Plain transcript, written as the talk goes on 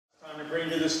bring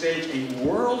to the stage a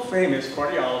world-famous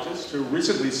cardiologist who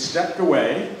recently stepped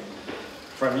away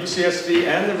from UCSD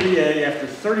and the VA after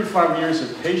 35 years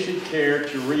of patient care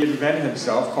to reinvent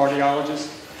himself. Cardiologist,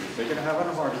 thinking of having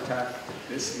a heart attack,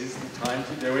 this is the time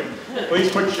to do it.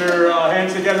 Please put your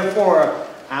hands together for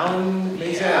Alan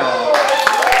Maisel.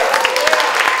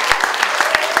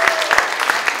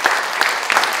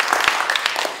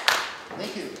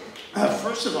 Thank you.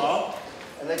 First of all,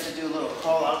 I'd like to do a little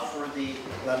call out for the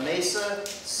La Mesa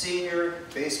Senior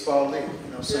Baseball League.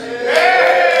 You know, some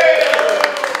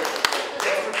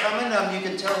thanks for coming. You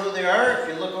can tell who they are if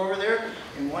you look over there.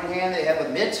 In one hand they have a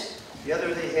mitt, the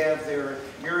other they have their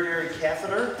urinary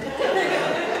catheter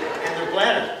and their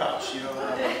bladder pouch. You know,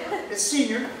 it's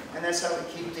senior, and that's how we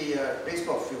keep the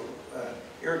baseball field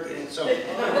irrigated. So, hey,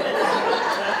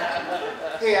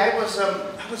 I was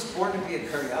born to be a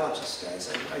cardiologist,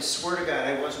 guys. I swear to God,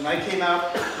 I was. When I came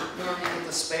out, you know, you get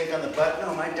the spank on the butt.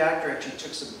 No, my doctor actually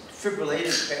took some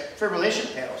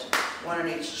fibrillation paddles, one on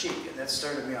each cheek, and that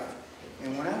started me off.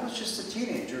 And when I was just a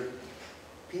teenager,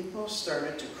 people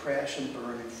started to crash and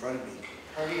burn in front of me.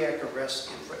 Cardiac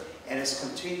arrest in front, and it's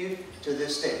continued to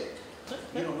this day.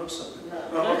 You don't look so good.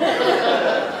 No.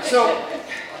 So,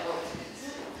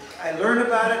 I learned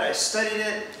about it, I studied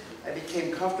it, I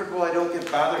became comfortable. I don't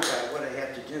get bothered by what I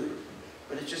have to do.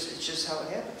 But it's just how it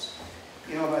happens.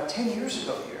 You know, about 10 years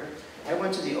ago here, I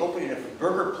went to the opening of a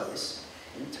burger place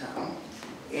in town,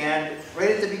 and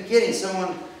right at the beginning,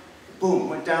 someone, boom,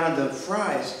 went down on the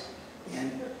fries,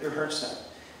 and their heart stopped.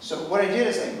 So what I did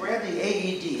is I grabbed the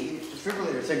AED,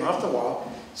 defibrillator thing off the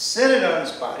wall, set it on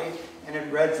his body, and it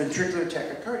read ventricular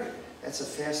tachycardia. That's a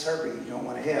fast heartbeat you don't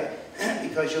want to have,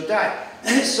 because you'll die.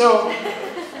 So,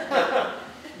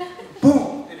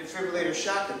 boom, the defibrillator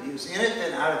shocked him. He was in it,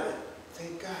 then out of it.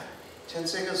 Thank God. 10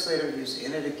 seconds later, he was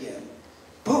in it again.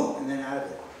 Boom, and then out of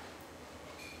it.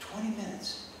 20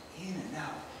 minutes, in and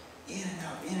out, in and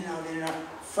out, in and out, in and out.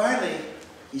 Finally,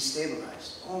 he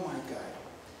stabilized. Oh my God.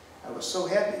 I was so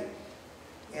happy.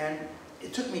 And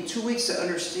it took me 2 weeks to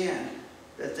understand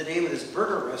that the name of this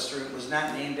burger restaurant was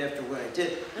not named after what I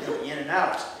did, in and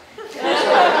out.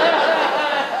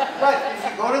 But if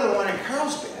you go to the one in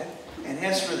Carlsbad and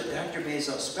ask for the Dr.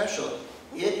 Maisel special,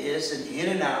 it is an in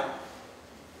and out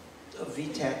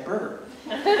VTAC burger.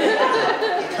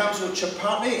 It comes with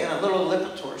chipotle and a little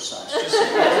Lipitor sauce, just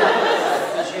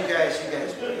because you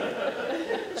guys believe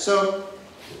it. So,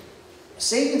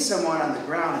 saving someone on the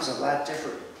ground is a lot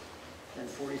different than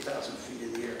 40,000 feet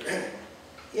in the air.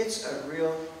 It's a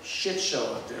real shit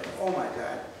show out there. Oh my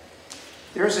God.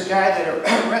 There's a guy that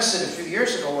arrested a few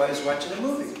years ago while I was watching a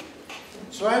movie.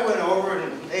 So I went over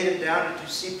and laid him down to do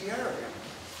CPR on him.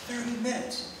 30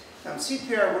 minutes. Now in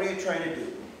CPR, what are you trying to do?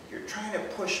 You're trying to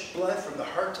push blood from the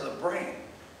heart to the brain.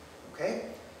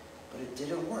 Okay? But it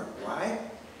didn't work. Why?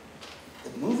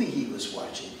 The movie he was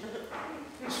watching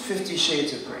was 50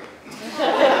 Shades of Grey.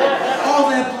 All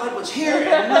that blood was here and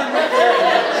none right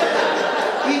there.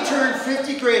 He turned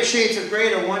 50 shades of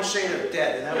gray to 1 shade of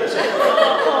dead, and that was it.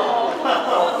 Oh,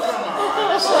 come on.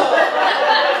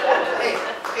 Hey,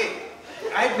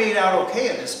 I made out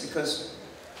okay in this because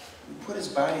we put his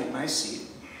body in my seat,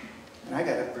 and I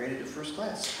got upgraded to first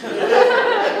class. Come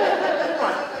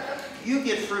on. You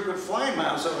get frequent flying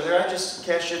miles over there. I just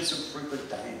cash in some frequent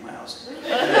dining miles.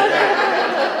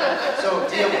 So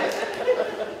deal with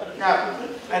it. Now,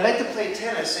 I like to play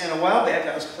tennis, and a while back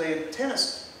I was playing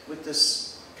tennis with this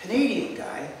Canadian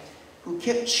guy who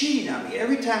kept cheating on me.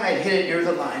 Every time I'd hit it near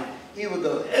the line, he would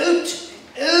go, out,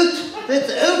 out,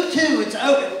 that's out too, it's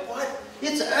out. What?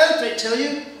 It's out, I tell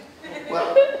you.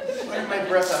 Well, under my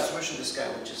breath, I was wishing this guy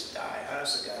would just die.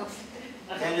 Honest to God.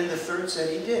 And in the third set,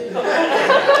 he did. Right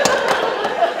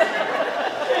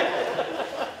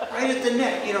at the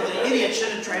neck. You know, the idiot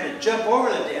should have tried to jump over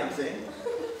the damn thing.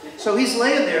 So he's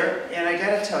laying there, and I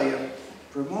gotta tell you,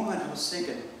 for a moment I was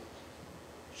thinking,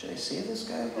 should I save this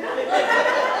guy?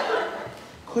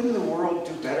 Couldn't the world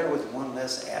do better with one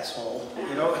less asshole?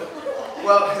 You know?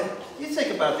 Well, you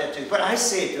think about that too. But I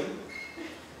saved him,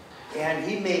 and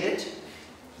he made it.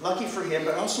 Lucky for him,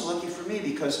 but also lucky for me,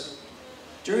 because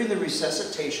during the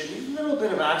resuscitation, a little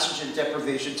bit of oxygen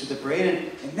deprivation to the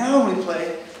brain, and now when we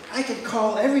play, I can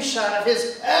call every shot of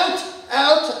his out,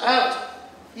 out, out.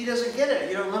 He doesn't get it,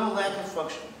 you know, a little lack of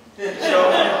function.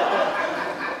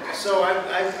 So I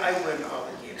win all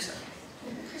the games.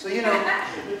 So, you know,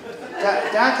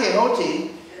 Don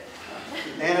Quixote,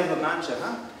 man of La Mancha,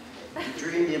 huh? He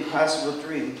dreamed the impossible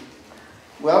dream.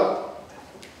 Well,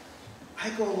 I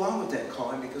go along with that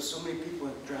calling because so many people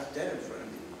have dropped dead in front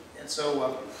of me. And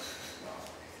so,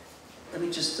 let me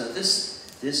just,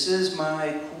 this is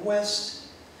my quest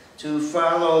to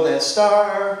follow that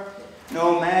star,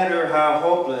 no matter how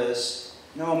hopeless,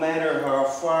 no matter how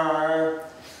far,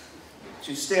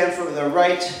 to stand for the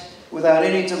right without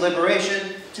any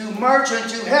deliberation, to march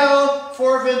into hell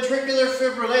for ventricular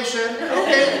fibrillation.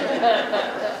 Okay.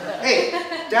 Hey,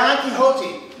 Don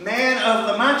Quixote, man of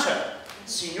La Mancha,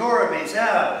 Senora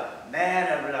Maisel,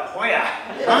 man of La Jolla.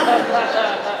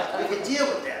 Huh? We could deal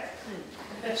with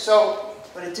that. So,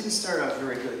 but it didn't start out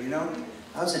very good, you know?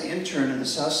 I was an intern in the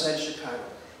south side of Chicago.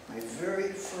 My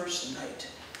very first night,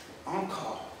 on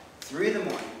call, 3 in the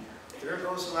morning. There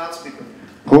goes the loudspeaker.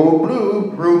 Code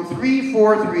blue, room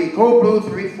 343, code blue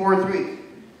 343.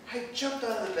 I jumped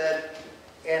out of the bed,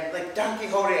 and like Don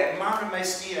Quixote, I mounted my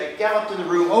steed, I galloped in the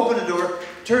room, opened the door,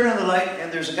 turned on the light,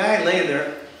 and there's a guy laying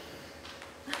there.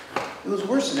 It was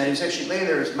worse than that. He was actually laying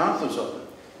there, his mouth was open.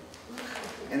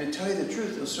 And to tell you the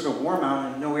truth, it was sort of warm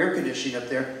out and no air conditioning up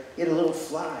there. He had a little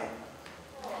fly.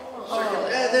 So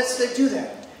they do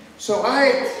that. So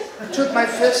I took my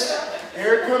fist,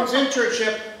 here comes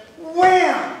internship,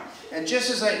 wham! And just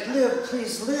as I live,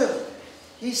 please live,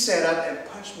 he sat up and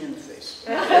punched me in the face.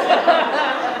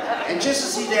 And just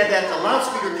as he did that, the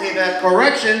loudspeaker came back,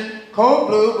 correction, code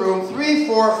blue, room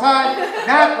 345,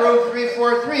 not room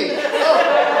 343.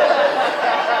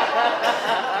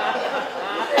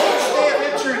 First day of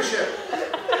internship.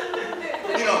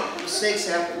 You know, mistakes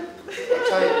happen. I'll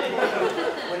tell you,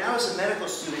 when I was a medical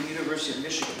student at the University of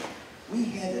Michigan, we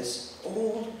had this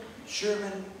old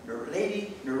German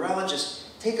lady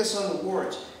neurologist take us on the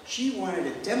wards. She wanted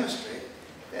to demonstrate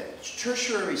that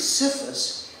tertiary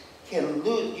syphilis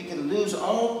you can lose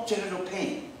all genital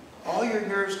pain. All your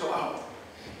nerves go out.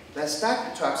 That's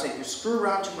doctor talk saying you screw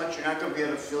around too much, you're not going to be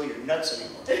able to feel your nuts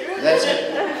anymore. That's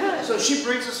it. So she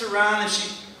brings us around and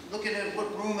she's looking at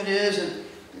what room it is, and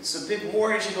it's a big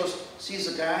ward, and she goes, sees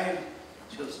a guy, and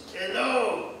she goes,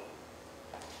 hello,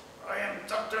 I am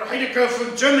Dr. Heidegger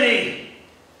from Germany.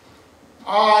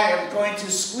 I am going to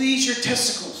squeeze your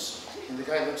testicles. And the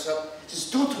guy looks up and says,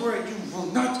 don't worry, you will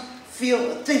not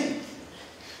feel a thing.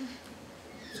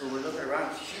 So we're looking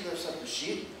around, she lifts up the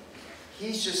sheet.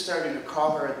 He's just starting to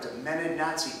call her a demented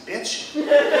Nazi bitch.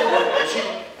 And she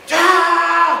goes,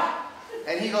 ah!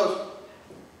 And he goes,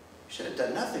 you should have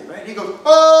done nothing, right? And he goes,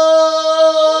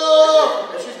 oh!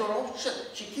 And she's going, oh shit.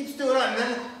 She keeps doing it,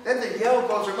 and then the yell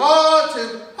goes from oh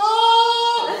to oh!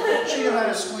 She knew how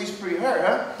to squeeze pretty hard,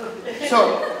 huh?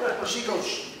 So she goes,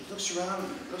 she looks around,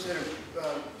 looks at her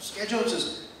schedule, and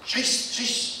says,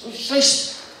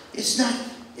 Scheiss, it's not,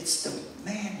 it's the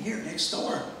man here next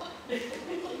door.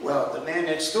 Well, the man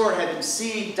next door had been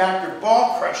seeing Dr.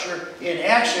 Ball Crusher in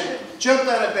action, jumped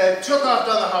out of bed, took off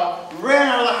down the hall, ran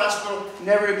out of the hospital,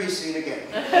 never to be seen again.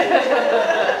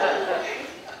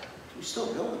 We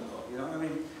still building though, you know, I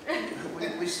mean,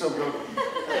 we still building.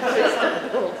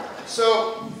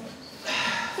 So,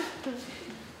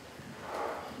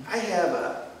 I have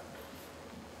a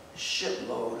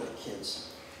shitload of kids.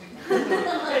 One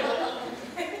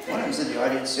of them's in the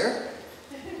audience here.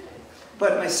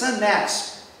 But my son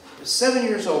Max, who was 7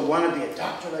 years old, wanted to be a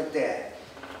doctor like Dad.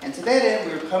 And to that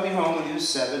end, we were coming home when he was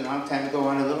 7, a long time ago,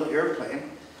 on a little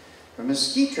airplane from a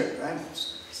ski trip. I'm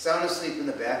sound asleep in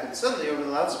the back, and suddenly over the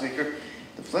loudspeaker,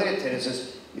 the flight attendant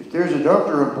says, if there's a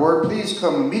doctor aboard, please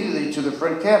come immediately to the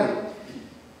front cabin.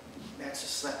 Max is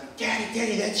slapping,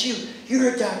 Daddy, that's you. You're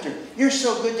a doctor. You're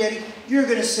so good, Daddy. You're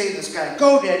going to save this guy.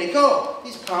 Go, Daddy, go.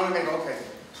 He's pounding. I go, okay.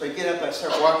 So I get up, I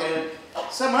start walking in.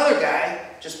 Some other guy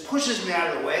just pushes me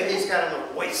out of the way. He's got a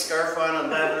little white scarf on, a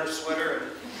leather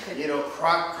sweater, and, you know,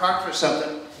 crocked or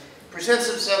something. Presents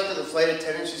himself to the flight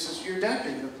attendant. She says, you're a doctor.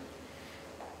 You go,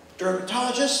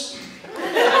 dermatologist?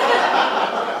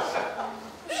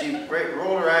 She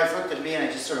rolled her eyes, looked at me, and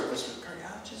I just sort of whispered,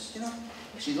 cardiologist, you know?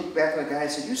 She looked back at the guy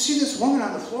and said, you see this woman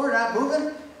on the floor not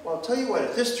moving? Well, I'll tell you what,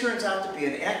 if this turns out to be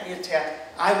an acne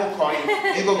attack, I will call you.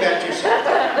 You go back to your seat.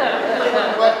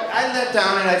 But I let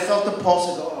down and I felt the pulse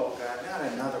and go, oh God, not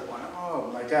another one. Oh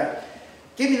my God.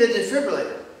 Give me the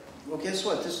defibrillator. Well, guess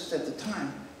what? This is at the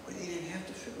time where they didn't have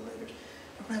defibrillators.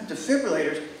 I don't have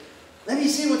defibrillators. Let me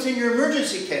see what's in your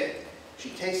emergency kit. She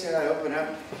takes it, I open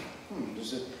up.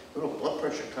 There's a little blood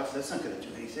pressure cuff. That's not going to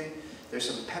do anything. There's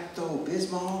some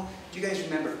Pepto-Bismol. Do you guys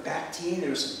remember Bactine? There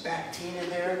was some Bactine in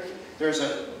there. There's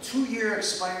a 2-year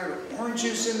expired orange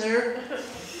juice in there.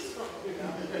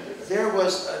 There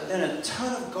was then a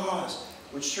ton of gauze,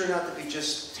 which turned out to be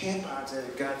just tampons that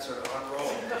had got sort of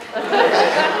unrolled.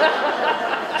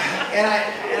 and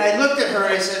I looked at her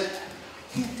and I said, I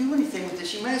can't do anything with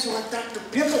this. You might as well let Dr.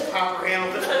 Pimple Popper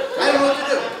handle it. I don't know what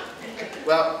to do.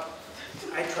 Well,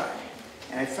 I tried.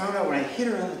 And I found out when I hit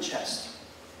her on the chest,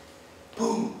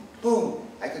 boom, boom,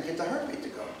 I could get the heartbeat to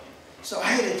go. So I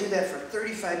had to do that for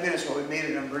 35 minutes while we made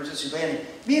an emergency landing.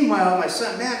 Meanwhile, my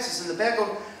son Max is in the back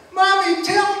going, Mommy,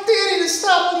 tell Daddy to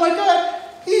stop. Oh my God,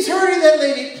 he's hurting that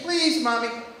lady. Please, Mommy,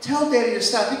 tell Daddy to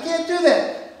stop. He can't do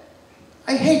that.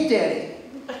 I hate Daddy.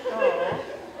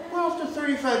 Well, after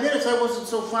 35 minutes, I wasn't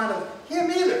so fond of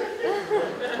him either.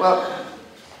 Well,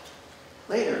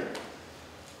 later,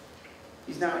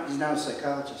 he's now a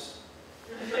psychologist.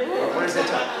 What is that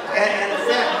talk? And in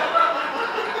fact,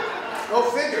 go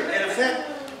figure, and in fact,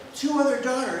 2 other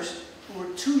daughters who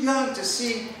were too young to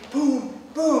see boom,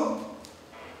 boom,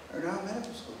 are now in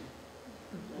medical school.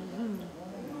 Oh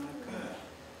my God.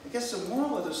 I guess the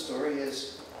moral of the story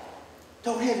is,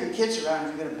 don't have your kids around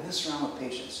if you're going to mess around with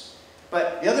patients.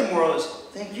 But the other moral is,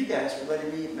 thank you guys for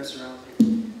letting me mess around with patients.